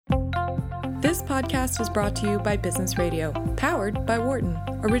This podcast is brought to you by Business Radio, powered by Wharton,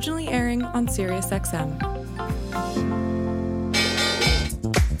 originally airing on SiriusXM.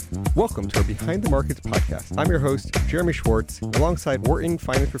 Welcome to our Behind the Markets podcast. I'm your host, Jeremy Schwartz. Alongside Wharton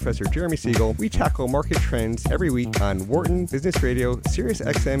Finance Professor Jeremy Siegel, we tackle market trends every week on Wharton Business Radio,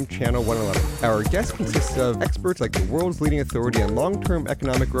 SiriusXM Channel 111. Our guest consists of experts like the world's leading authority on long-term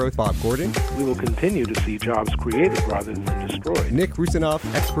economic growth, Bob Gordon. We will continue to see jobs created rather than destroyed. Nick Rusinoff,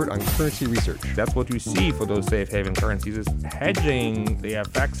 expert on currency research. That's what you see for those safe haven currencies is hedging the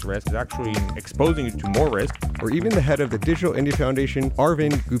FX risk is actually exposing you to more risk. Or even the head of the Digital India Foundation,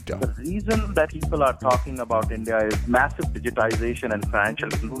 Arvind Gupta. The reason that people are talking about India is massive digitization and financial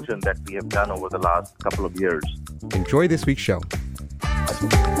inclusion that we have done over the last couple of years. Enjoy this week's show.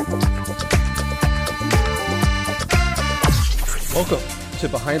 Welcome to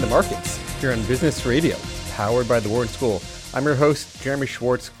Behind the Markets here on Business Radio, powered by the Wharton School. I'm your host, Jeremy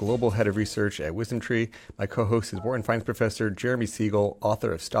Schwartz, Global Head of Research at WisdomTree. My co-host is Wharton Finance Professor Jeremy Siegel,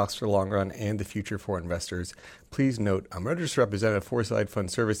 author of Stocks for the Long Run and The Future for Investors. Please note, I'm registered representative of Foresight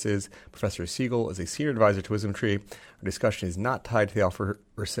Fund Services. Professor Siegel is a senior advisor to WisdomTree. Our discussion is not tied to the offer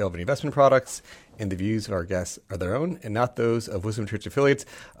or sale of any investment products, and the views of our guests are their own and not those of WisdomTree's affiliates.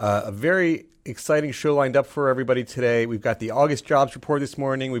 A very exciting show lined up for everybody today. We've got the August jobs report this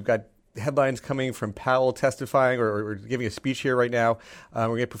morning. We've got headlines coming from Powell testifying or giving a speech here right now. We're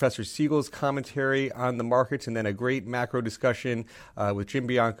going to get Professor Siegel's commentary on the markets and then a great macro discussion with Jim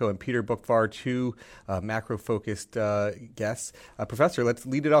Bianco and Peter Boockvar, two macro-focused guests. Professor, let's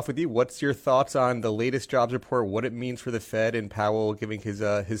lead it off with you. What's your thoughts on the latest jobs report, what it means for the Fed, and Powell giving his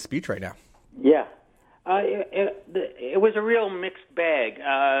speech right now? Yeah. It was a real mixed bag.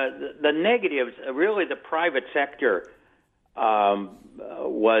 The negatives, really the private sector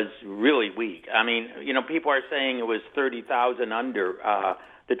was really weak. I mean, people are saying it was 30,000 under.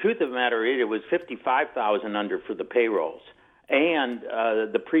 The truth of the matter is it was 55,000 under for the payrolls. And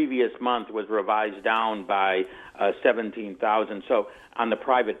the previous month was revised down by 17,000 so on the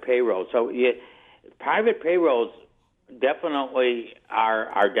private payroll. So private payrolls definitely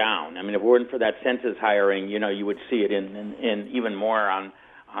are down. I mean, if it weren't for that census hiring, you would see it in even more on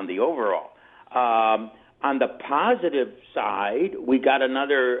the overall. On the positive side, we got a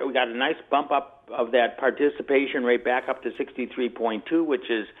nice bump up of that participation rate back up to 63.2, which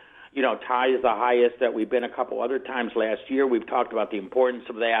is, ties the highest that we've been a couple other times last year. We've talked about the importance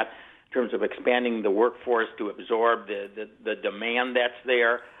of that in terms of expanding the workforce to absorb the demand that's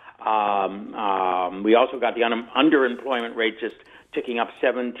there. We also got the underemployment rate just ticking up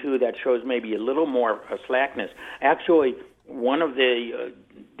 7.2. That shows maybe a little more slackness. Actually, one of the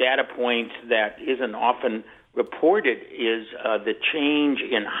data points that isn't often reported is the change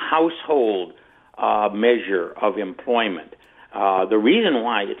in household measure of employment. The reason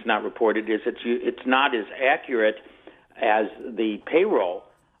why it's not reported is it's not as accurate as the payroll,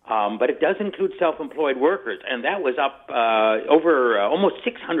 but it does include self-employed workers, and that was up over almost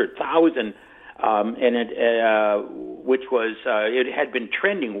 600,000. Which was it had been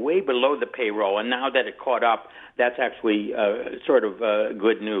trending way below the payroll, and now that it caught up, that's actually sort of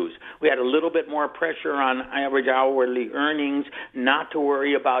good news. We had a little bit more pressure on average hourly earnings. Not to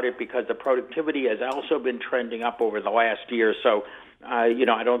worry about it because the productivity has also been trending up over the last year. So, I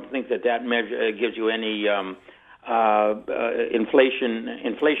don't think that measure gives you any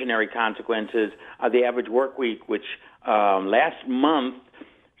inflationary consequences. The average work week, which last month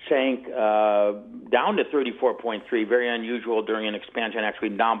sank down to 34.3, very unusual during an expansion, actually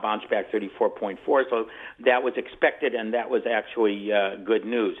now bounced back 34.4. So that was expected, and that was actually good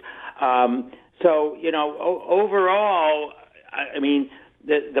news. Overall, I mean,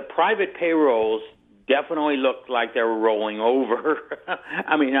 the private payrolls definitely looked like they were rolling over.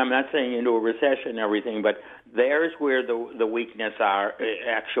 I mean, I'm not saying into a recession and everything, but there's where the weakness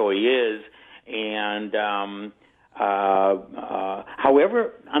actually is. And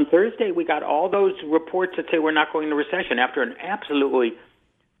however, on Thursday, we got all those reports that say we're not going into recession after an absolutely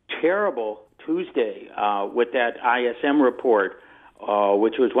terrible Tuesday with that ISM report,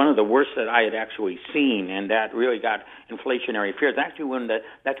 which was one of the worst that I had actually seen, and that really got inflationary fears. Actually,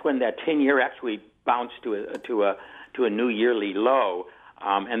 that's when that 10-year actually bounced to a new yearly low.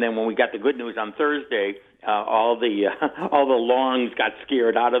 And then when we got the good news on Thursday, all the longs got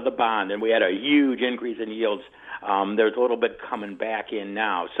scared out of the bond, and we had a huge increase in yields. There's a little bit coming back in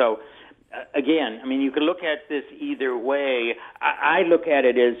now. So, again, I mean, you can look at this either way. I look at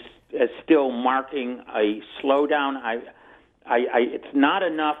it as still marking a slowdown. It's not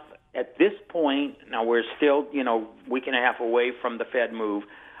enough at this point. Now, we're still, week and a half away from the Fed move.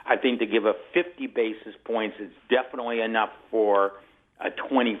 I think to give a 50 basis points is definitely enough for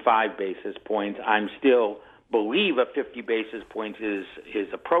 25 basis points. I'm still believe a 50 basis points is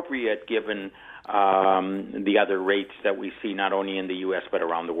appropriate given the other rates that we see not only in the U.S. but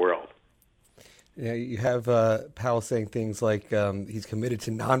around the world. Yeah, you have Powell saying things like he's committed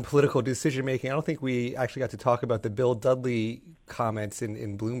to non-political decision-making. I don't think we actually got to talk about the Bill Dudley comments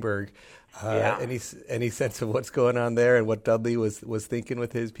in Bloomberg. Any sense of what's going on there and what Dudley was thinking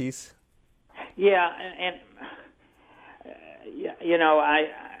with his piece? Yeah, and you know,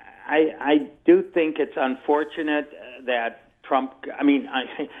 I do think it's unfortunate that Trump. I mean,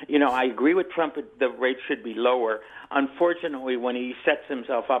 I agree with Trump that the rate should be lower. Unfortunately, when he sets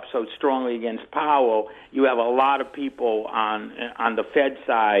himself up so strongly against Powell, you have a lot of people on the Fed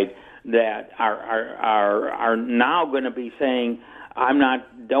side that are now going to be saying,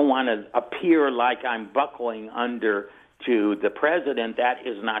 don't want to appear like I'm buckling under to the president. That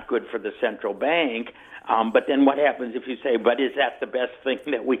is not good for the central bank. But then what happens if you say, but is that the best thing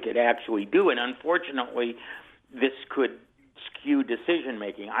that we could actually do? And unfortunately, this could skew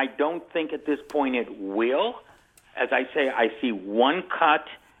decision-making. I don't think at this point it will. As I say, I see one cut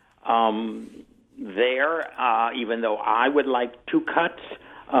there, even though I would like two cuts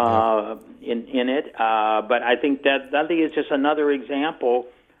in it. But I think that is just another example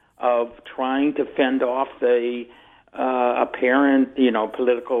of trying to fend off the apparent,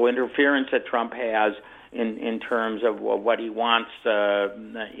 political interference that Trump has in terms of what he wants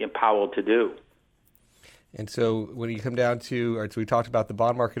Powell to do. And so when you come down to, so we talked about the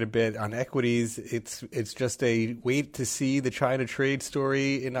bond market a bit on equities, it's just a wait to see the China trade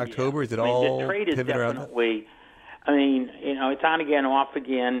story in October. Is it all the trade is definitely, it's on again, off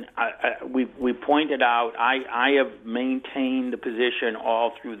again. We pointed out, I have maintained the position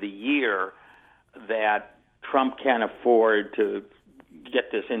all through the year that Trump can't afford to get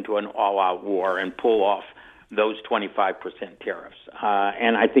this into an all-out war and pull off those 25% tariffs.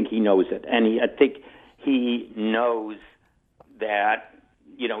 And I think he knows it. And I think he knows that,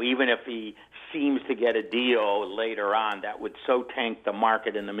 even if he seems to get a deal later on, that would so tank the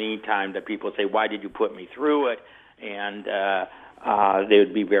market in the meantime that people say, why did you put me through it? And they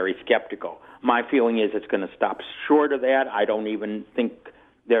would be very skeptical. My feeling is it's going to stop short of that. I don't even think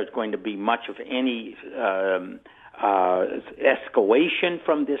there's going to be much of any escalation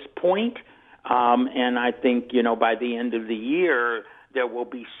from this point. And I think, by the end of the year, there will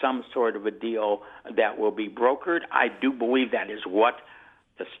be some sort of a deal that will be brokered. I do believe that is what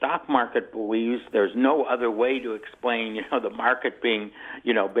the stock market believes. There's no other way to explain, the market being,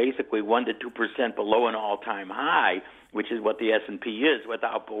 basically 1% to 2% below an all-time high, which is what the S&P is,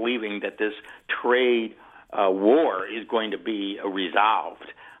 without believing that this trade war is going to be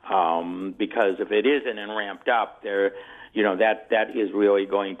resolved. Because if it isn't and ramped up, that is really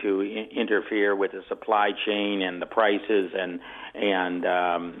going to interfere with the supply chain and the prices and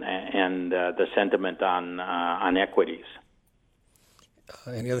the sentiment on equities.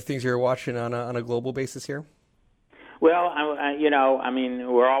 Any other things you're watching on a global basis here? Well,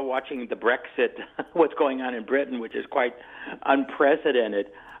 we're all watching the Brexit, what's going on in Britain, which is quite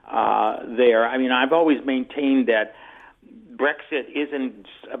unprecedented there. I've always maintained that Brexit isn't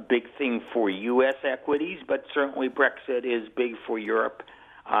a big thing for U.S. equities, but certainly Brexit is big for Europe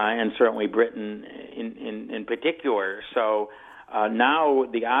and certainly Britain in particular. So now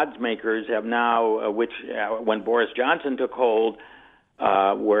the odds makers have when Boris Johnson took hold,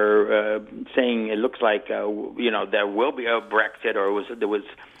 were saying it looks like there will be a Brexit, or there was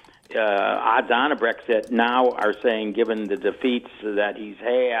odds on a Brexit. Now are saying, given the defeats that he's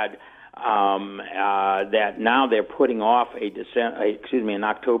had, that now they're putting off an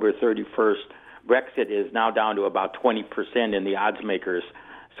October 31st Brexit is now down to about 20% in the odds makers.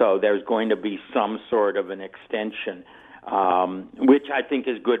 So there's going to be some sort of an extension, which I think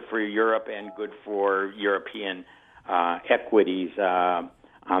is good for Europe and good for European equities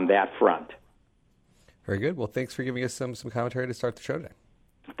on that front. Very good. Well, thanks for giving us some commentary to start the show today.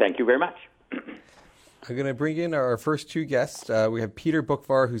 Thank you very much. I'm going to bring in our first two guests. We have Peter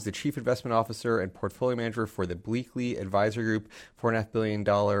Boockvar, who's the Chief Investment Officer and Portfolio Manager for the Bleakley Advisor Group, $4.5 billion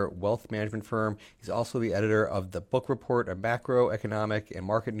wealth management firm. He's also the editor of The Book Report, a macroeconomic and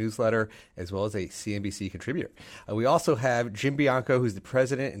market newsletter, as well as a CNBC contributor. We also have Jim Bianco, who's the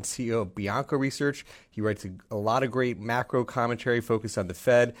President and CEO of Bianco Research. He writes a lot of great macro commentary focused on the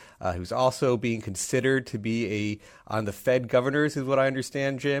Fed, who's also being considered to be on the Fed governors, is what I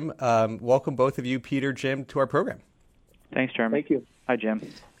understand, Jim. Welcome both of you, Peter, Jim, to our program. Thanks, Jeremy. Thank you. Hi, Jim.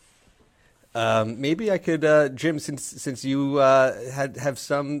 Maybe I could, Jim, since you have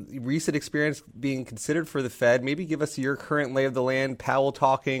some recent experience being considered for the Fed, maybe give us your current lay of the land. Powell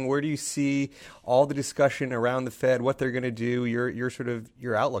talking. Where do you see all the discussion around the Fed, what they're going to do?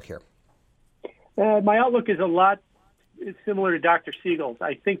 Your outlook here. My outlook is a lot similar to Dr. Siegel's.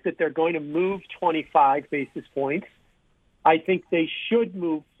 I think that they're going to move 25 basis points. I think they should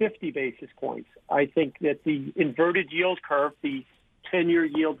move 50 basis points. I think that the inverted yield curve, the 10-year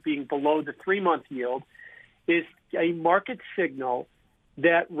yield being below the 3-month yield, is a market signal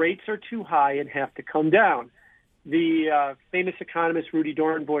that rates are too high and have to come down. The famous economist Rudy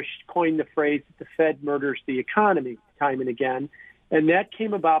Dornbush coined the phrase that the Fed murders the economy time and again, and that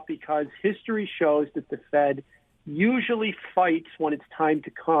came about because history shows that the Fed usually fights when it's time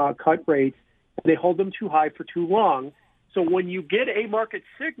to cut rates, and they hold them too high for too long. So when you get a market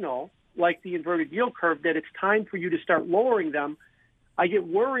signal like the inverted yield curve that it's time for you to start lowering them, I get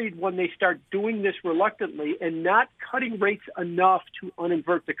worried when they start doing this reluctantly and not cutting rates enough to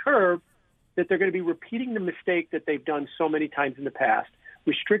uninvert the curve, that they're going to be repeating the mistake that they've done so many times in the past,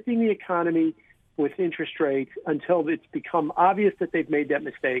 restricting the economy with interest rates until it's become obvious that they've made that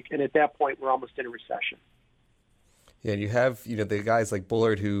mistake. And at that point, we're almost in a recession. Yeah, and you have, the guys like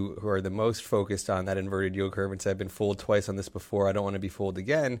Bullard who are the most focused on that inverted yield curve and said, I've been fooled twice on this before, I don't want to be fooled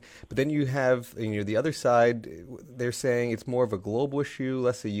again. But then you have, the other side, they're saying it's more of a global issue,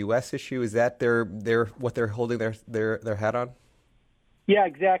 less a U.S. issue. Is that what they're holding their hat on? Yeah,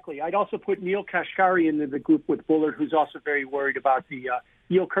 exactly. I'd also put Neil Kashkari into the group with Bullard, who's also very worried about the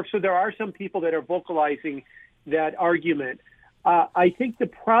yield curve. So there are some people that are vocalizing that argument. I think the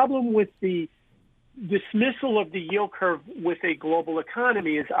problem with the dismissal of the yield curve with a global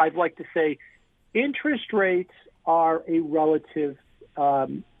economy is, I'd like to say, interest rates are a relative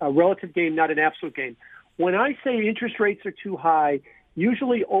game, not an absolute game. When I say interest rates are too high,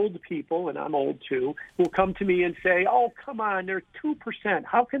 usually old people, and I'm old too, will come to me and say, oh, come on, they're 2%.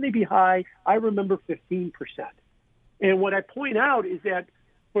 How can they be high? I remember 15%. And what I point out is that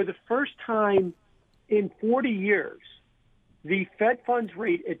for the first time in 40 years, the Fed funds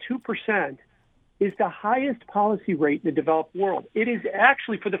rate at 2% is the highest policy rate in the developed world. It is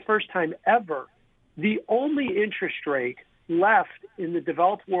actually, for the first time ever, the only interest rate left in the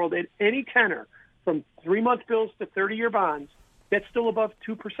developed world at any tenor, from 3-month bills to 30-year bonds, that's still above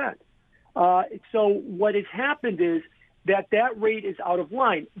 2%. So what has happened is that rate is out of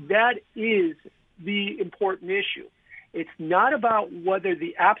line. That is the important issue. It's not about whether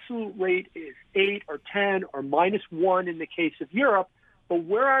the absolute rate is 8 or 10 or -1 in the case of Europe, but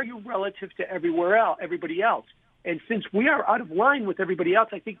where are you relative to everybody else? And since we are out of line with everybody else,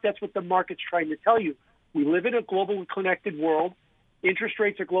 I think that's what the market's trying to tell you. We live in a globally connected world. Interest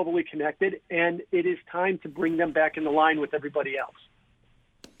rates are globally connected, and it is time to bring them back into line with everybody else.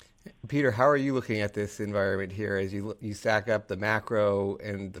 Peter, how are you looking at this environment here as you stack up the macro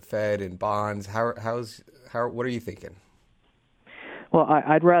and the Fed and bonds? What are you thinking? Well,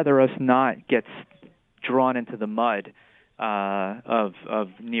 I'd rather us not get drawn into the mud of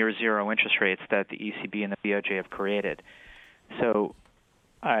near zero interest rates that the ECB and the BOJ have created. So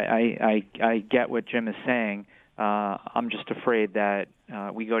I get what Jim is saying. I'm just afraid that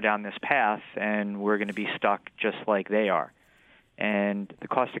we go down this path and we're going to be stuck just like they are. And the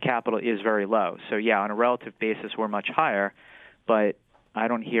cost of capital is very low. So, yeah, on a relative basis, we're much higher, but I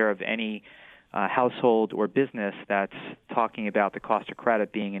don't hear of any household or business that's talking about the cost of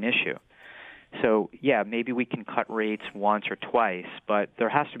credit being an issue. So, yeah, maybe we can cut rates once or twice, but there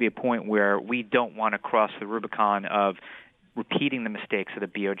has to be a point where we don't want to cross the Rubicon of repeating the mistakes of the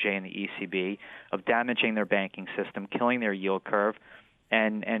BOJ and the ECB, of damaging their banking system, killing their yield curve,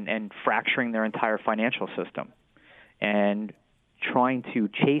 and fracturing their entire financial system. And trying to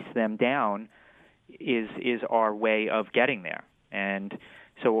chase them down is our way of getting there. And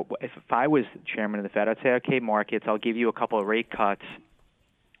so if I was chairman of the Fed, I'd say, okay, markets, I'll give you a couple of rate cuts.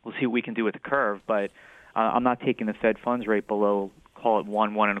 We'll see what we can do with the curve, but I'm not taking the Fed funds rate below, call it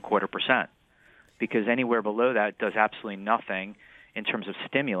 1.25%, because anywhere below that does absolutely nothing in terms of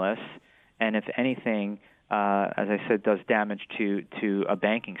stimulus, and if anything, as I said, does damage to a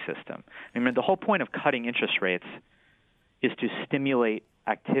banking system. I mean, the whole point of cutting interest rates is to stimulate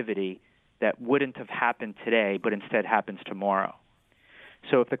activity that wouldn't have happened today, but instead happens tomorrow.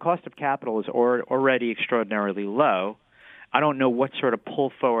 So if the cost of capital is already extraordinarily low, I don't know what sort of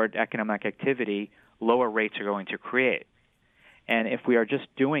pull-forward economic activity lower rates are going to create. And if we are just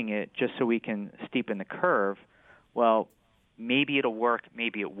doing it just so we can steepen the curve, well, maybe it'll work,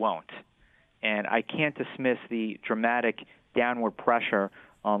 maybe it won't. And I can't dismiss the dramatic downward pressure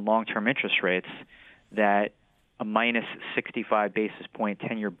on long-term interest rates that minus 65 basis point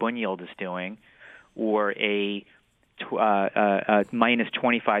 10-year Bund yield is doing, or a minus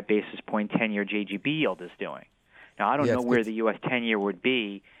 25 basis point 10-year JGB yield is doing. Now, I don't know where the U.S. 10-year would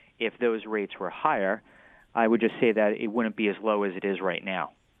be if those rates were higher. I would just say that it wouldn't be as low as it is right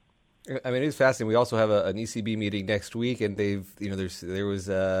now. I mean, it is fascinating. We also have an ECB meeting next week, and there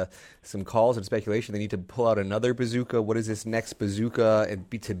was some calls and speculation they need to pull out another bazooka. What does this next bazooka and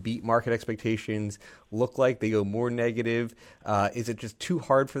to beat market expectations look like? They go more negative. Is it just too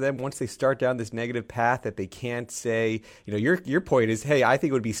hard for them once they start down this negative path that they can't say? Your point is, hey, I think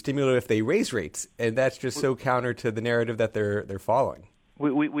it would be stimulative if they raise rates, and that's just so counter to the narrative that they're following.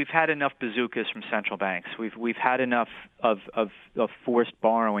 We've had enough bazookas from central banks. We've had enough of forced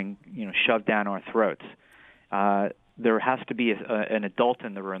borrowing, shoved down our throats. There has to be an adult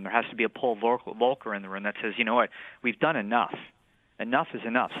in the room. There has to be a Paul Volcker in the room that says, you know what, we've done enough. Enough is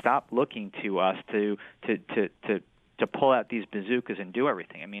enough. Stop looking to us to pull out these bazookas and do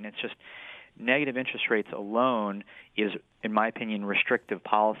everything. I mean, it's just negative interest rates alone is, in my opinion, restrictive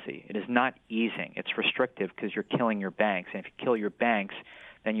policy. It is not easing. It's restrictive because you're killing your banks. And if you kill your banks,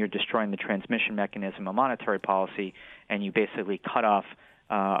 then you're destroying the transmission mechanism of monetary policy, and you basically cut off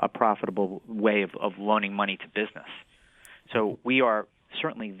a profitable way of loaning money to business. So we are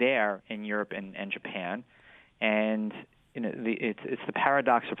certainly there in Europe and Japan. And it's the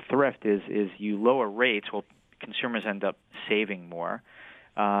paradox of thrift is you lower rates, well, consumers end up saving more.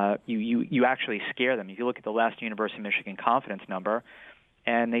 You actually scare them. If you look at the last University of Michigan confidence number,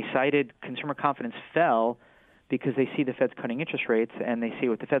 and they cited consumer confidence fell because they see the Fed's cutting interest rates, and they see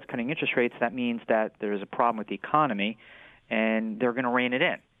with the Fed's cutting interest rates, that means that there's a problem with the economy, and they're going to rein it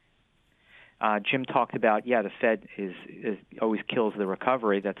in. Jim talked about, the Fed is always kills the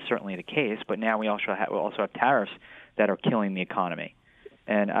recovery. That's certainly the case, but now we also have tariffs that are killing the economy,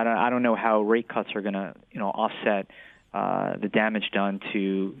 and I don't know how rate cuts are going to offset the damage done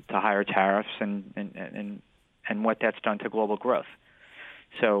to higher tariffs and what that's done to global growth.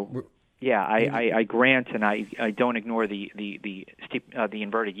 So, I grant and I don't ignore the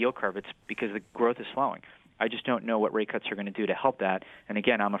inverted yield curve. It's because the growth is slowing. I just don't know what rate cuts are going to do to help that. And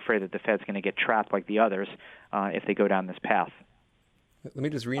again, I'm afraid that the Fed's going to get trapped like the others if they go down this path. Let me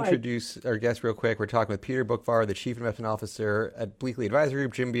just reintroduce our guest real quick. We're talking with Peter Boockvar, the Chief Investment Officer at Bleakley Advisory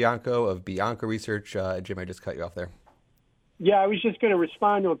Group, Jim Bianco of Bianco Research. Jim, I just cut you off there. Yeah, I was just going to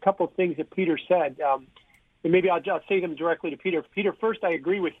respond to a couple of things that Peter said, and maybe I'll just say them directly to Peter. Peter, first, I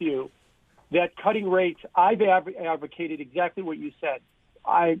agree with you that cutting rates, I've advocated exactly what you said.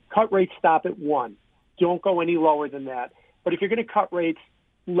 I cut rates, stop at 1. Don't go any lower than that. But if you're going to cut rates,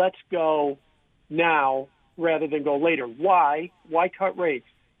 let's go now rather than go later. Why? Why cut rates?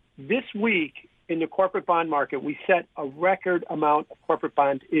 This week in the corporate bond market, we set a record amount of corporate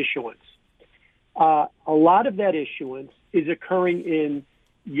bond issuance. A lot of that issuance is occurring in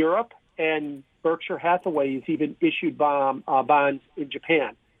Europe, and Berkshire Hathaway has even issued bonds in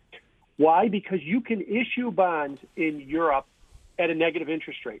Japan. Why? Because you can issue bonds in Europe at a negative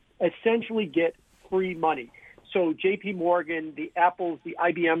interest rate, essentially get free money. So JP Morgan, the Apples, the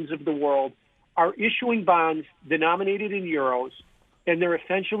IBMs of the world are issuing bonds denominated in euros, and they're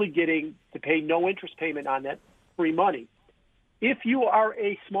essentially getting to pay no interest payment on that free money. If you are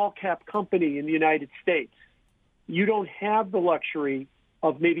a small cap company in the United States, you don't have the luxury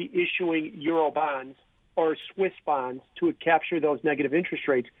of maybe issuing euro bonds or Swiss bonds to capture those negative interest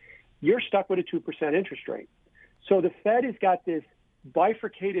rates. You're stuck with a 2% interest rate. So the Fed has got this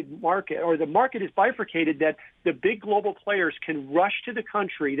bifurcated market, or the market is bifurcated that the big global players can rush to the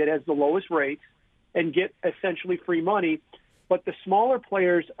country that has the lowest rates and get essentially free money, but the smaller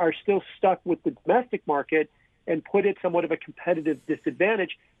players are still stuck with the domestic market and put it somewhat of a competitive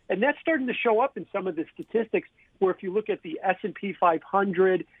disadvantage. And that's starting to show up in some of the statistics where if you look at the S&P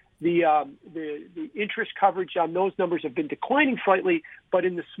 500, the interest coverage on those numbers have been declining slightly, but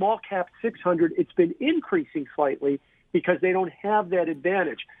in the small cap 600, it's been increasing slightly because they don't have that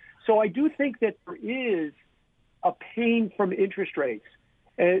advantage. So I do think that there is a pain from interest rates,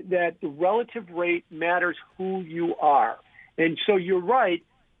 that the relative rate matters who you are. And so you're right.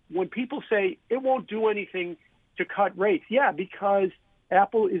 When people say it won't do anything to cut rates, because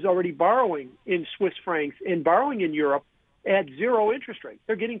Apple is already borrowing in Swiss francs and borrowing in Europe at zero interest rate.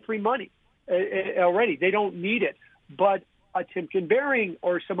 They're getting free money already. They don't need it. But a Timken Behring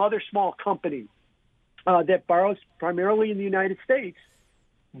or some other small company that borrows primarily in the United States,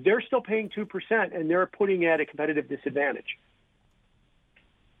 they're still paying 2%, and they're putting at a competitive disadvantage.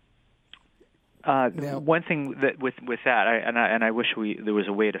 One thing that with that, I wish there was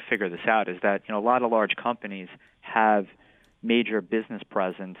a way to figure this out, is that a lot of large companies have major business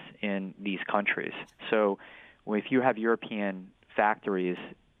presence in these countries. So if you have European factories,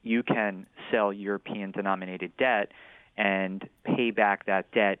 you can sell European-denominated debt and pay back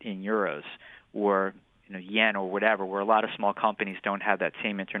that debt in euros or yen or whatever, where a lot of small companies don't have that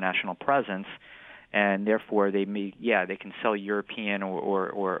same international presence, and therefore they can sell European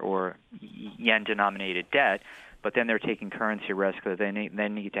or yen-denominated debt, but then they're taking currency risk that they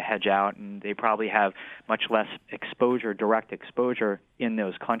need to hedge out, and they probably have much less exposure, direct exposure in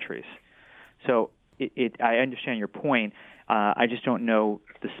those countries. So I understand your point. I just don't know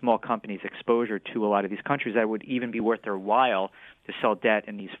the small companies' exposure to a lot of these countries that would even be worth their while to sell debt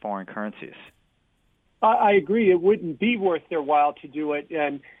in these foreign currencies. I agree. It wouldn't be worth their while to do it,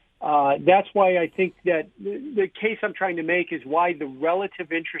 and that's why I think that the case I'm trying to make is why the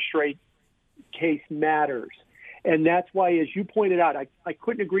relative interest rate case matters. And that's why, as you pointed out, I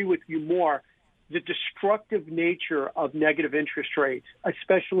couldn't agree with you more, the destructive nature of negative interest rates,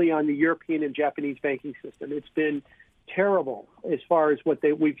 especially on the European and Japanese banking system. It's been terrible as far as what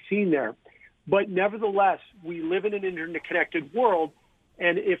we've seen there. But nevertheless, we live in an interconnected world,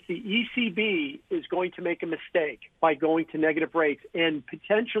 and if the ECB is going to make a mistake by going to negative rates and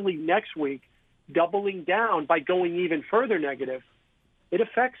potentially next week doubling down by going even further negative, it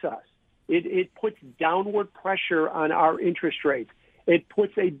affects us. It puts downward pressure on our interest rates. It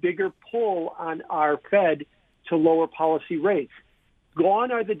puts a bigger pull on our Fed to lower policy rates.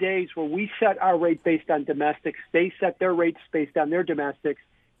 Gone are the days where we set our rate based on domestics, they set their rates based on their domestics,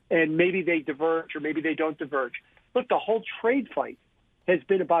 and maybe they diverge or maybe they don't diverge. Look, the whole trade fight has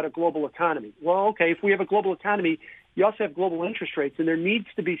been about a global economy. Well, okay, if we have a global economy, you also have global interest rates, and there needs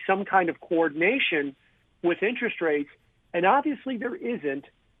to be some kind of coordination with interest rates, and obviously there isn't,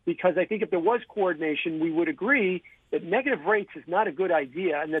 because I think if there was coordination, we would agree that negative rates is not a good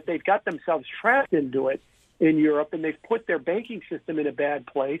idea and that they've got themselves trapped into it in Europe, and they've put their banking system in a bad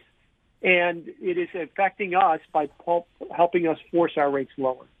place, and it is affecting us by helping us force our rates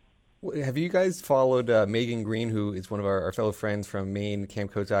lower. Have you guys followed Megan Green, who is one of our fellow friends from Maine,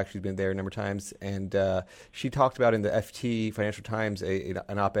 Camp Kotak? She's been there a number of times, and she talked about in the FT Financial Times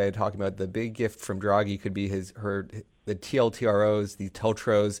an op-ed talking about the big gift from Draghi could be the TLTROs, the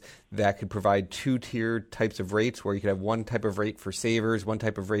TLTROs that could provide two-tier types of rates, where you could have one type of rate for savers, one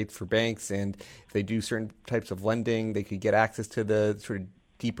type of rate for banks, and if they do certain types of lending, they could get access to the sort of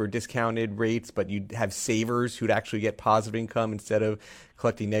deeper discounted rates, but you'd have savers who'd actually get positive income instead of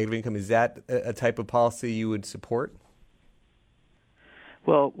collecting negative income. Is that a type of policy you would support?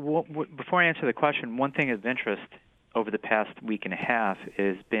 Well, before I answer the question, one thing of interest over the past week and a half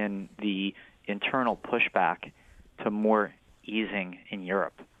has been the internal pushback to more easing in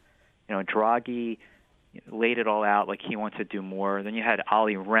Europe. Draghi laid it all out like he wants to do more. Then you had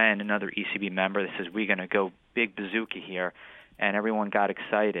Olli Rehn, another ECB member, that says we're going to go big bazooka here. And everyone got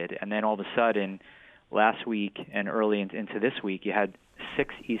excited. And then all of a sudden, last week and early into this week, you had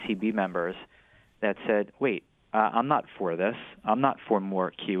 6 ECB members that said, wait, I'm not for this. I'm not for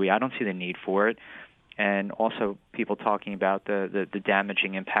more QE. I don't see the need for it. And also people talking about the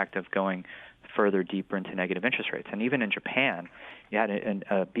damaging impact of going further deeper into negative interest rates. And even in Japan, you had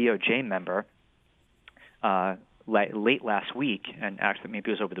a BOJ member late last week, and actually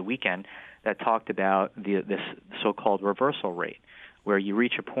maybe it was over the weekend, that talked about this so-called reversal rate, where you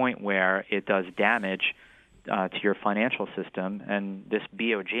reach a point where it does damage to your financial system, and this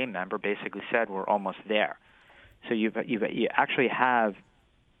BOJ member basically said we're almost there. So you actually have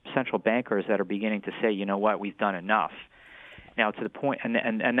central bankers that are beginning to say, you know what, we've done enough. Now to the point,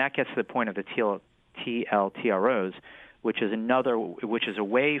 and that gets to the point of the TLTROs, which is a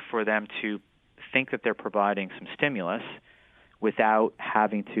way for them to think that they're providing some stimulus without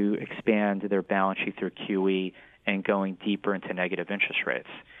having to expand their balance sheet through QE and going deeper into negative interest rates.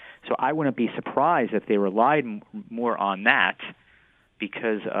 So I wouldn't be surprised if they relied more on that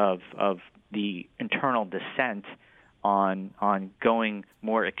because of the internal dissent on going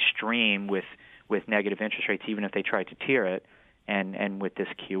more extreme with negative interest rates, even if they tried to tier it, and with this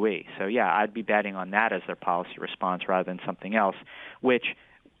QE. So yeah, I'd be betting on that as their policy response rather than something else, which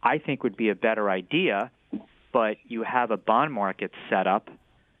I think would be a better idea. But you have a bond market set up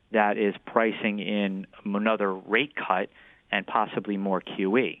that is pricing in another rate cut and possibly more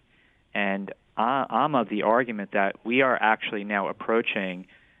QE. And I'm of the argument that we are actually now approaching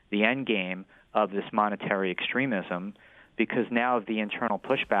the end game of this monetary extremism, because now of the internal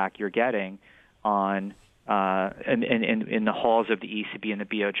pushback you're getting on in the halls of the ECB and the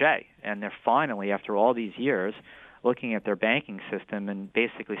BOJ. And they're finally, after all these years, looking at their banking system and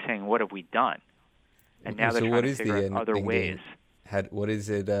basically saying, what have we done? And now they're trying to figure out other ways. What is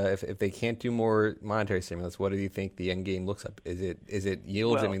it? If they can't do more monetary stimulus, what do you think the end game looks like? Is it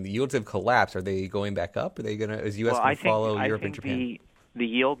yields? Well, I mean, the yields have collapsed. Are they going back up? Are they is U.S. going to follow Europe and Japan? The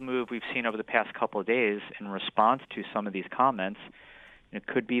yield move we've seen over the past couple of days in response to some of these comments, it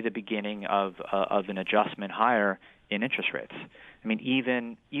could be the beginning of an adjustment higher in interest rates. I mean,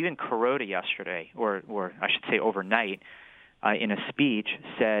 even Kuroda yesterday, or I should say overnight, in a speech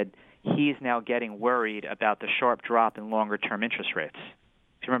said he's now getting worried about the sharp drop in longer-term interest rates.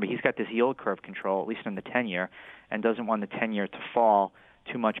 So remember, he's got this yield curve control, at least in the 10-year, and doesn't want the 10-year to fall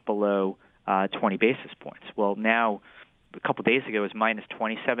too much below 20 basis points. Well, now, a couple of days ago, it was minus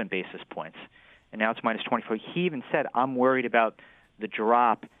 27 basis points, and now it's minus 24. He even said, I'm worried about the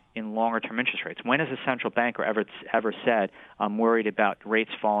drop in longer-term interest rates. When has a central banker ever said, I'm worried about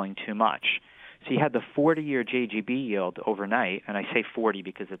rates falling too much? So you had the 40-year JGB yield overnight, and I say 40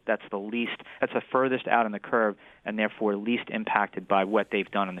 because that's the furthest out on the curve and therefore least impacted by what they've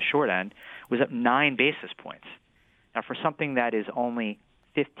done on the short end, was up 9 basis points. Now, for something that is only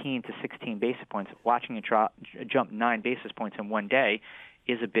 15 to 16 basis points, watching it jump 9 basis points in one day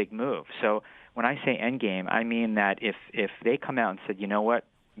is a big move. So when I say endgame, I mean that if they come out and said, you know what,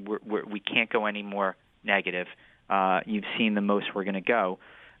 we can't go any more negative, you've seen the most we're going to go,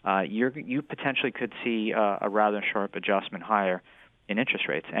 you potentially could see a rather sharp adjustment higher in interest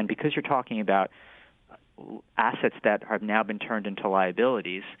rates. And because you're talking about assets that have now been turned into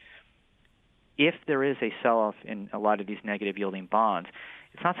liabilities, if there is a sell-off in a lot of these negative yielding bonds,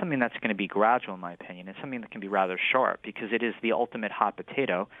 it's not something that's going to be gradual, in my opinion. It's something that can be rather sharp because it is the ultimate hot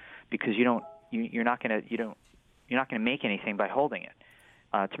potato. Because you're not going to make anything by holding it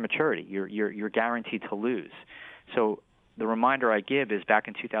to maturity. You're guaranteed to lose. So the reminder I give is back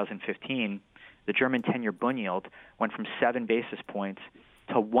in 2015, the German 10-year Bund yield went from 7 basis points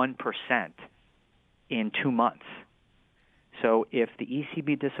to 1% in 2 months. So if the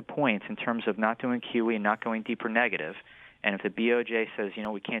ECB disappoints in terms of not doing QE and not going deeper negative, and if the BOJ says,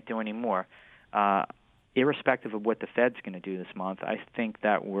 we can't do any more, irrespective of what the Fed's going to do this month, I think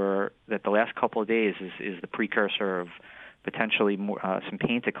that the last couple of days is the precursor of potentially more, some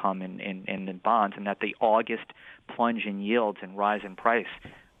pain to come in the bonds, and that the August plunge in yields and rise in price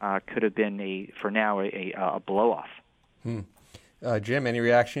could have been a blow-off. Jim, any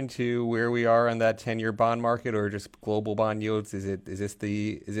reaction to where we are on that 10-year bond market or just global bond yields? Is this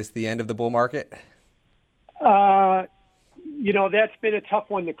the end of the bull market? That's been a tough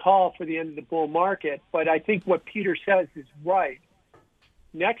one to call for the end of the bull market, but I think what Peter says is right.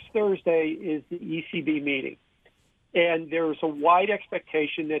 Next Thursday is the ECB meeting, and there's a wide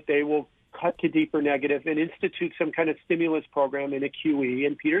expectation that they will cut to deeper negative and institute some kind of stimulus program in a QE,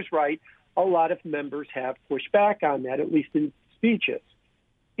 and Peter's right. A lot of members have pushed back on that, at least in speeches.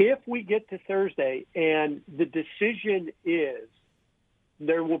 If we get to Thursday and the decision is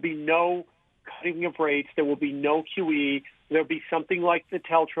there will be no cutting of rates, there will be no QE, there'll be something like the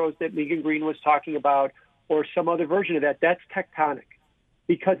Teltros that Megan Green was talking about or some other version of that, that's tectonic.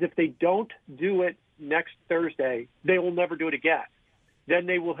 Because if they don't do it next Thursday, they will never do it again. Then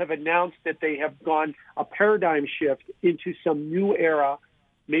they will have announced that they have gone a paradigm shift into some new era.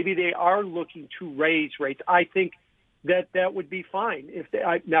 Maybe they are looking to raise rates. I think that would be fine.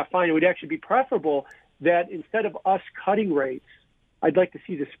 Not fine, it would actually be preferable that instead of us cutting rates, I'd like to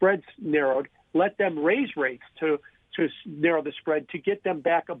see the spreads narrowed. Let them raise rates to narrow the spread to get them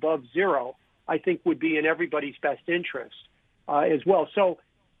back above zero, I think would be in everybody's best interest as well. So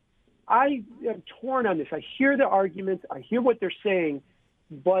I am torn on this. I hear the arguments. I hear what they're saying,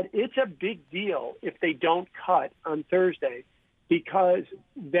 but it's a big deal if they don't cut on Thursday because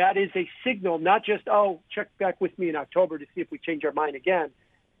that is a signal, not just, check back with me in October to see if we change our mind again,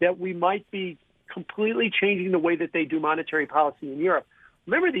 that we might be completely changing the way that they do monetary policy in Europe.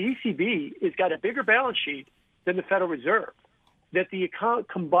 Remember, the ECB has got a bigger balance sheet than the Federal Reserve, that the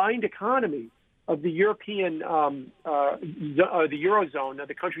combined economy of the European, the Eurozone,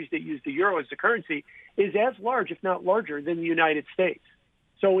 the countries that use the euro as the currency, is as large, if not larger, than the United States.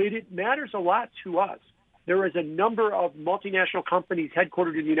 So it matters a lot to us. There is a number of multinational companies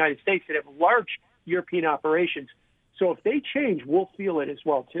headquartered in the United States that have large European operations. So if they change, we'll feel it as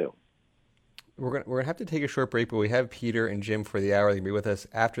well, too. We're gonna have to take a short break, but we have Peter and Jim for the hour. They're going to be with us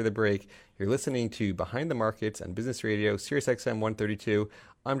after the break. You're listening to Behind the Markets on Business Radio, Sirius XM 132.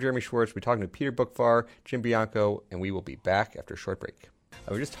 I'm Jeremy Schwartz. We're talking to Peter Boockvar, Jim Bianco, and we will be back after a short break.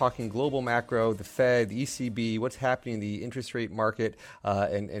 We're just talking global macro, the Fed, the ECB, what's happening in the interest rate market.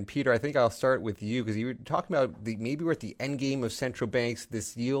 And Peter, I think I'll start with you because you were talking about maybe we're at the end game of central banks.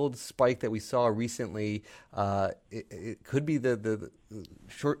 This yield spike that we saw recently, it could be the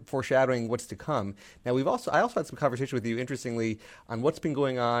foreshadowing what's to come. Now, I also had some conversation with you, interestingly, on what's been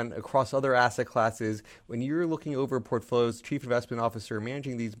going on across other asset classes. When you're looking over portfolios, chief investment officer,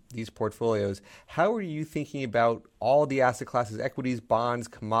 managing these portfolios, how are you thinking about all the asset classes, equities, bonds,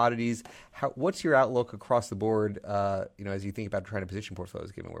 commodities? What's your outlook across the board, as you think about trying to position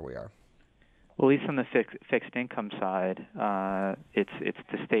portfolios, given where we are? Well, at least on the fixed income side, it's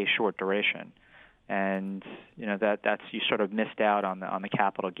to stay short duration. And that's you sort of missed out on the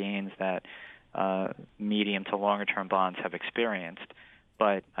capital gains that medium to longer term bonds have experienced.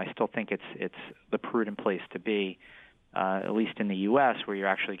 But I still think it's the prudent place to be, at least in the U.S., where you're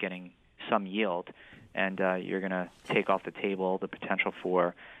actually getting some yield, and you're going to take off the table the potential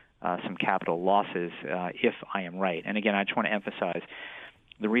for some capital losses if I am right. And again, I just want to emphasize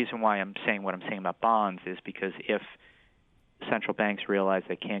the reason why I'm saying what I'm saying about bonds is because if central banks realize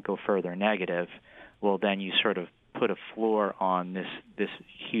they can't go further negative, well, then you sort of put a floor on this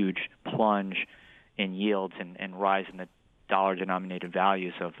huge plunge in yields and rise in the dollar-denominated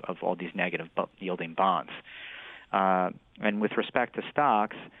values of all these negative yielding bonds. And with respect to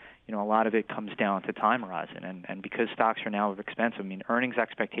stocks, a lot of it comes down to time horizon. And because stocks are now expensive, earnings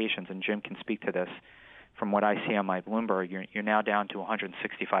expectations, and Jim can speak to this, from what I see on my Bloomberg, you're now down to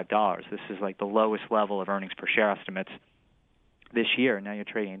 $165. This is like the lowest level of earnings per share estimates this year. Now you're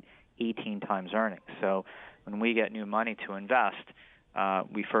trading 18 times earnings. So when we get new money to invest,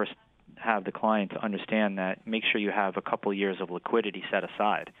 we first have the client to understand that make sure you have a couple years of liquidity set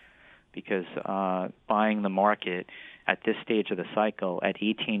aside, because buying the market at this stage of the cycle at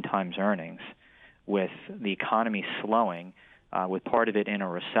 18 times earnings, with the economy slowing, with part of it in a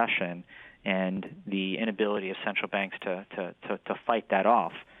recession, and the inability of central banks to fight that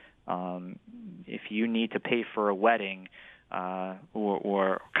off, if you need to pay for a wedding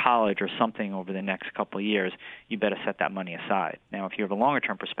or college or something over the next couple of years, you better set that money aside. Now, if you have a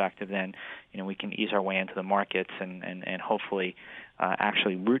longer-term perspective, then we can ease our way into the markets and hopefully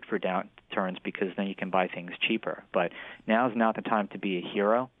actually root for downturns, because then you can buy things cheaper. But now is not the time to be a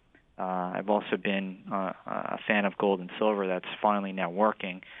hero. I've also been a fan of gold and silver. That's finally now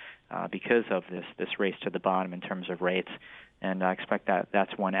working because of this race to the bottom in terms of rates, and I expect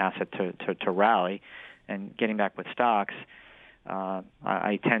that's one asset to rally. And getting back with stocks,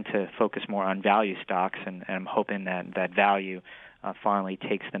 I tend to focus more on value stocks, and I'm hoping that value finally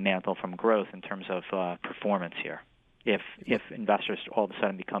takes the mantle from growth in terms of performance here. If investors all of a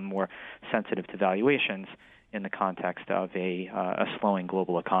sudden become more sensitive to valuations in the context of a slowing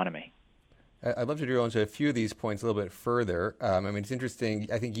global economy. I'd love to drill into a few of these points a little bit further. It's interesting.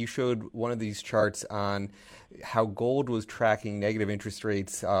 I think you showed one of these charts on how gold was tracking negative interest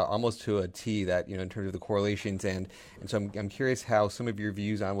rates almost to a T, that, in terms of the correlations. And so I'm curious how some of your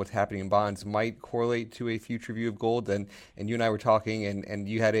views on what's happening in bonds might correlate to a future view of gold. And you and I were talking, and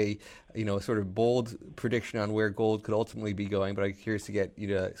you had a sort of bold prediction on where gold could ultimately be going. But I'm curious to get you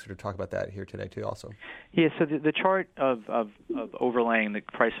to sort of talk about that here today too also. Yeah, so the chart of overlaying the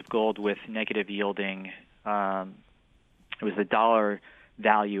price of gold with negative yielding, it was the dollar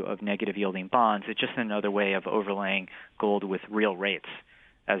value of negative yielding bonds. It's just another way of overlaying gold with real rates.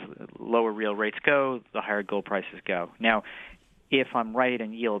 As lower real rates go, the higher gold prices go. Now, if I'm right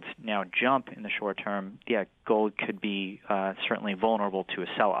and yields now jump in the short term, yeah, gold could be certainly vulnerable to a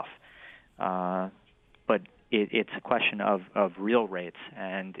sell-off. But it's a question of real rates.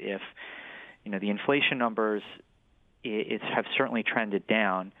 And if, the inflation numbers have certainly trended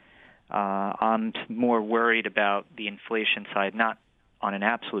down, I'm more worried about the inflation side, not on an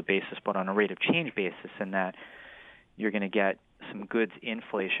absolute basis, but on a rate of change basis, in that you're going to get some goods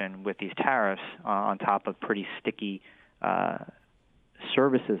inflation with these tariffs on top of pretty sticky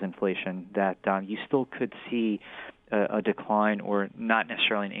services inflation, that you still could see a decline or not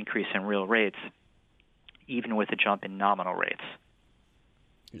necessarily an increase in real rates, even with a jump in nominal rates.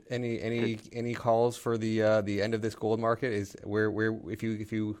 Any calls for the end of this gold market? Is where if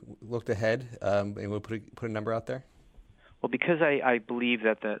you looked ahead and we'll put a number out there? Well, because I believe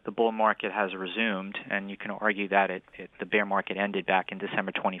that the bull market has resumed, and you can argue that the bear market ended back in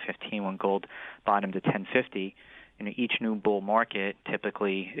December 2015 when gold bottomed at 1050. Each new bull market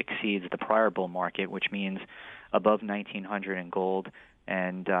typically exceeds the prior bull market, which means above 1900 in gold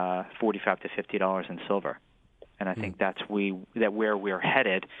and $45 to $50 in silver. And I think that's where we're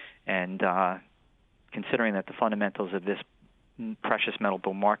headed. And considering that the fundamentals of this precious metal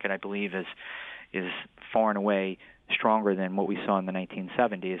bull market, I believe, is far and away stronger than what we saw in the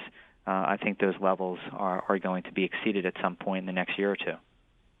 1970s, I think those levels are going to be exceeded at some point in the next year or two.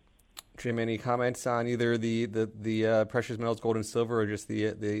 Jim, any comments on either the precious metals, gold and silver, or just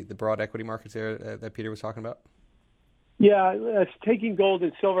the broad equity markets there that Peter was talking about? Yeah, taking gold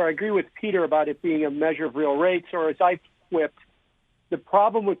and silver, I agree with Peter about it being a measure of real rates, or as I flipped, the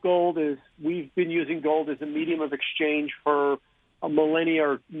problem with gold is we've been using gold as a medium of exchange for a millennia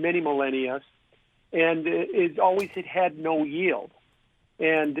or many millennia, and it had no yield,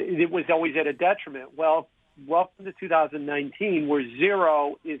 and it was always at a detriment. Well, welcome to 2019, where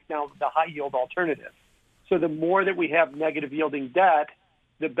zero is now the high-yield alternative. So the more that we have negative yielding debt,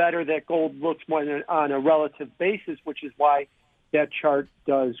 the better that gold looks on a relative basis, which is why that chart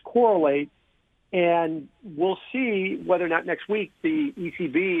does correlate. And we'll see whether or not next week the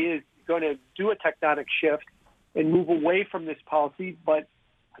ECB is going to do a tectonic shift and move away from this policy. But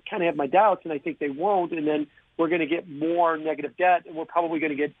I kind of have my doubts, and I think they won't. And then we're going to get more negative debt, and we're probably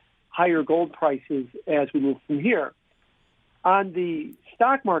going to get higher gold prices as we move from here. On the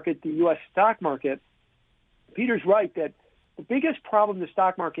stock market, the U.S. stock market, Peter's right that the biggest problem the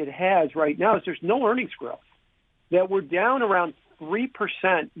stock market has right now is there's no earnings growth. That we're down around 3%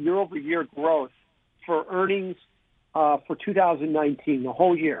 year-over-year growth for earnings for 2019, the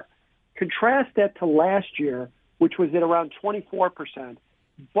whole year. Contrast that to last year, which was at around 24%.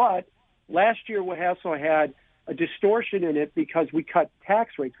 But last year we also had a distortion in it because we cut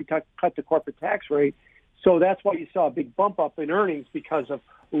tax rates. We cut the corporate tax rate. So that's why you saw a big bump up in earnings because of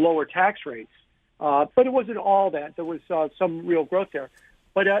lower tax rates. But it wasn't all that. There was some real growth there.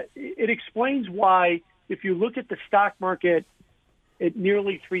 But it explains why, if you look at the stock market at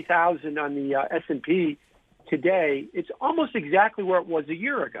nearly 3,000 on the S&P today, it's almost exactly where it was a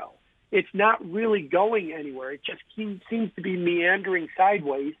year ago. It's not really going anywhere. It just seems to be meandering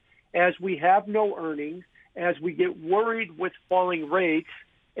sideways as we have no earnings, as we get worried with falling rates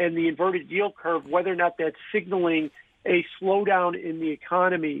and the inverted yield curve, whether or not that's signaling a slowdown in the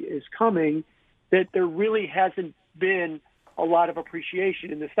economy is coming, that there really hasn't been a lot of appreciation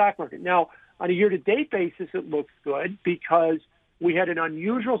in the stock market. Now, on a year-to-date basis, it looks good because we had an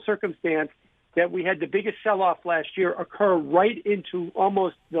unusual circumstance that we had the biggest sell-off last year occur right into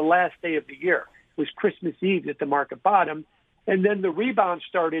almost the last day of the year. It was Christmas Eve at the market bottom, and then the rebound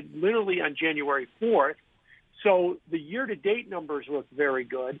started literally on January 4th. So the year-to-date numbers look very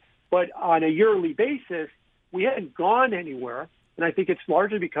good, but on a yearly basis, we hadn't gone anywhere, and I think it's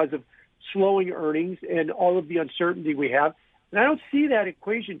largely because of slowing earnings and all of the uncertainty we have. And I don't see that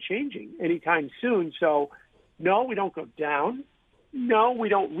equation changing anytime soon. So, no, we don't go down. No, we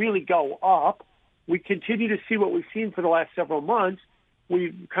don't really go up. We continue to see what we've seen for the last several months.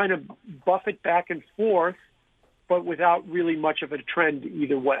 We kind of buff it back and forth, but without really much of a trend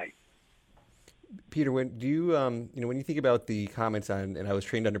either way. Peter, when do you, when you think about the comments on, and I was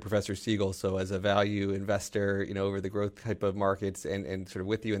trained under Professor Siegel, so as a value investor, over the growth type of markets and sort of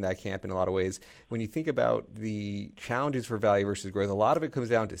with you in that camp in a lot of ways, when you think about the challenges for value versus growth, a lot of it comes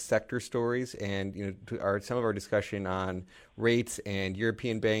down to sector stories and, some of our discussion on rates and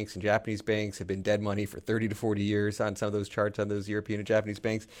European banks and Japanese banks have been dead money for 30 to 40 years on some of those charts on those European and Japanese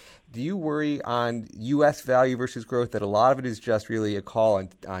banks. Do you worry on U.S. value versus growth that a lot of it is just really a call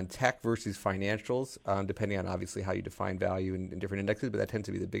on tech versus financials, depending on obviously how you define value in different indexes, but that tends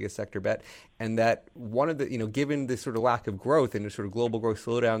to be the biggest sector bet, and that one of the, given this sort of lack of growth and the sort of global growth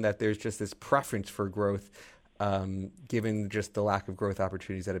slowdown, that there's just this preference for growth given just the lack of growth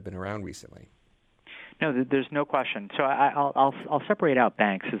opportunities that have been around recently? No, there's no question. So I'll separate out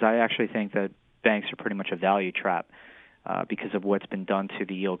banks, because I actually think that banks are pretty much a value trap because of what's been done to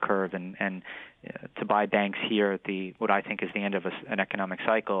the yield curve, and to buy banks here at what I think is the end of an economic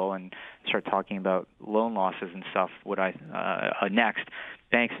cycle and start talking about loan losses and stuff. Next,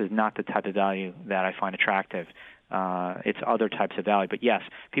 banks is not the type of value that I find attractive. It's other types of value. But yes,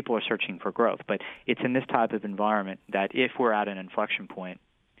 people are searching for growth. But it's in this type of environment that if we're at an inflection point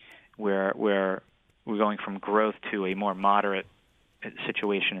where we're going from growth to a more moderate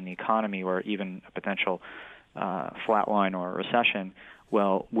situation in the economy, or even a potential flatline or a recession,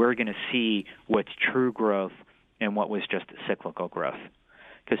 well, we're going to see what's true growth and what was just cyclical growth,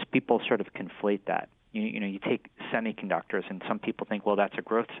 because people sort of conflate that. You take semiconductors, and some people think, well, that's a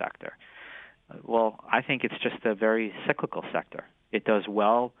growth sector. Well, I think it's just a very cyclical sector. It does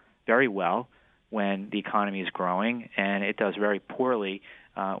well, very well, when the economy is growing, and it does very poorly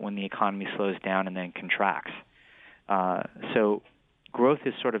when the economy slows down and then contracts. So growth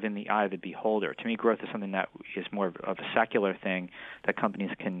is sort of in the eye of the beholder. To me, growth is something that is more of a secular thing that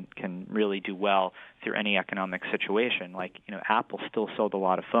companies can really do well through any economic situation. Like, Apple still sold a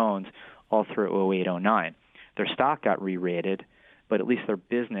lot of phones all through 08, 09. Their stock got re-rated, but at least their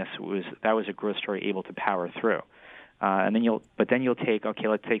business was a growth story able to power through. And then you'll take,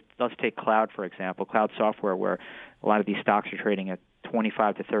 let's take cloud, for example, cloud software, where a lot of these stocks are trading at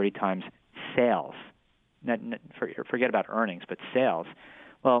 25 to 30 times sales. forget about earnings, but sales.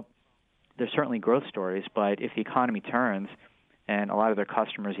 Well, there's certainly growth stories, but if the economy turns and a lot of their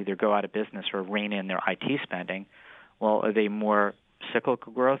customers either go out of business or rein in their IT spending, well, are they more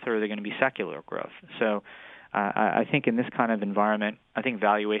cyclical growth or are they going to be secular growth? So I think in this kind of environment, I think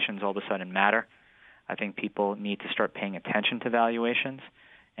valuations all of a sudden matter. I think people need to start paying attention to valuations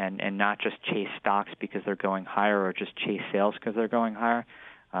and not just chase stocks because they're going higher or just chase sales because they're going higher.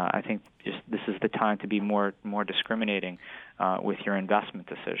 I think just this is the time to be more discriminating with your investment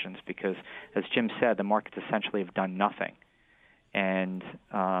decisions because, as Jim said, the markets essentially have done nothing. And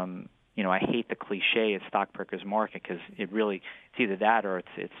I hate the cliche "it's stock picker's market" because it's either that or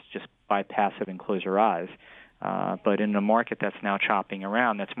it's just buy passive and close your eyes. But in a market that's now chopping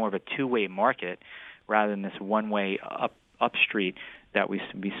around, that's more of a two-way market rather than this one-way up street that we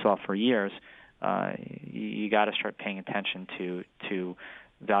saw for years. You got to start paying attention to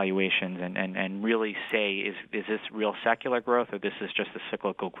valuations and really say, is this real secular growth or this is just a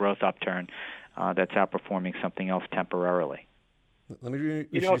cyclical growth upturn that's outperforming something else temporarily? Let me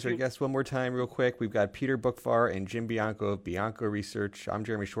introduce our guests one more time real quick. We've got Peter Boockvar and Jim Bianco of Bianco Research. I'm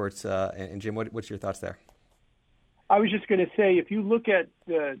Jeremy Schwartz. And Jim, what's your thoughts there? I was just going to say, if you look at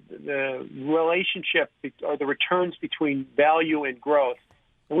the relationship or the returns between value and growth,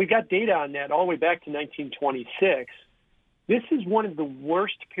 and we got data on that all the way back to 1926, this is one of the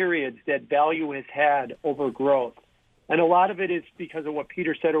worst periods that value has had over growth. And a lot of it is because of what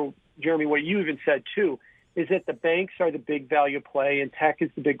Peter said, or Jeremy, what you even said too, is that the banks are the big value play and tech is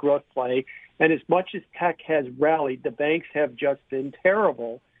the big growth play. And as much as tech has rallied, the banks have just been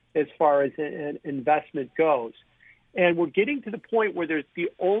terrible as far as an investment goes. And we're getting to the point where there's the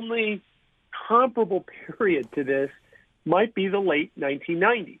only comparable period to this might be the late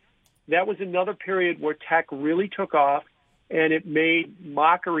 1990s. That was another period where tech really took off and it made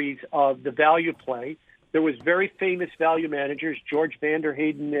mockeries of the value play. There was very famous value managers, George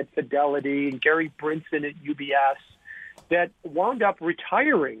Vanderheyden at Fidelity and Gary Brinson at UBS, that wound up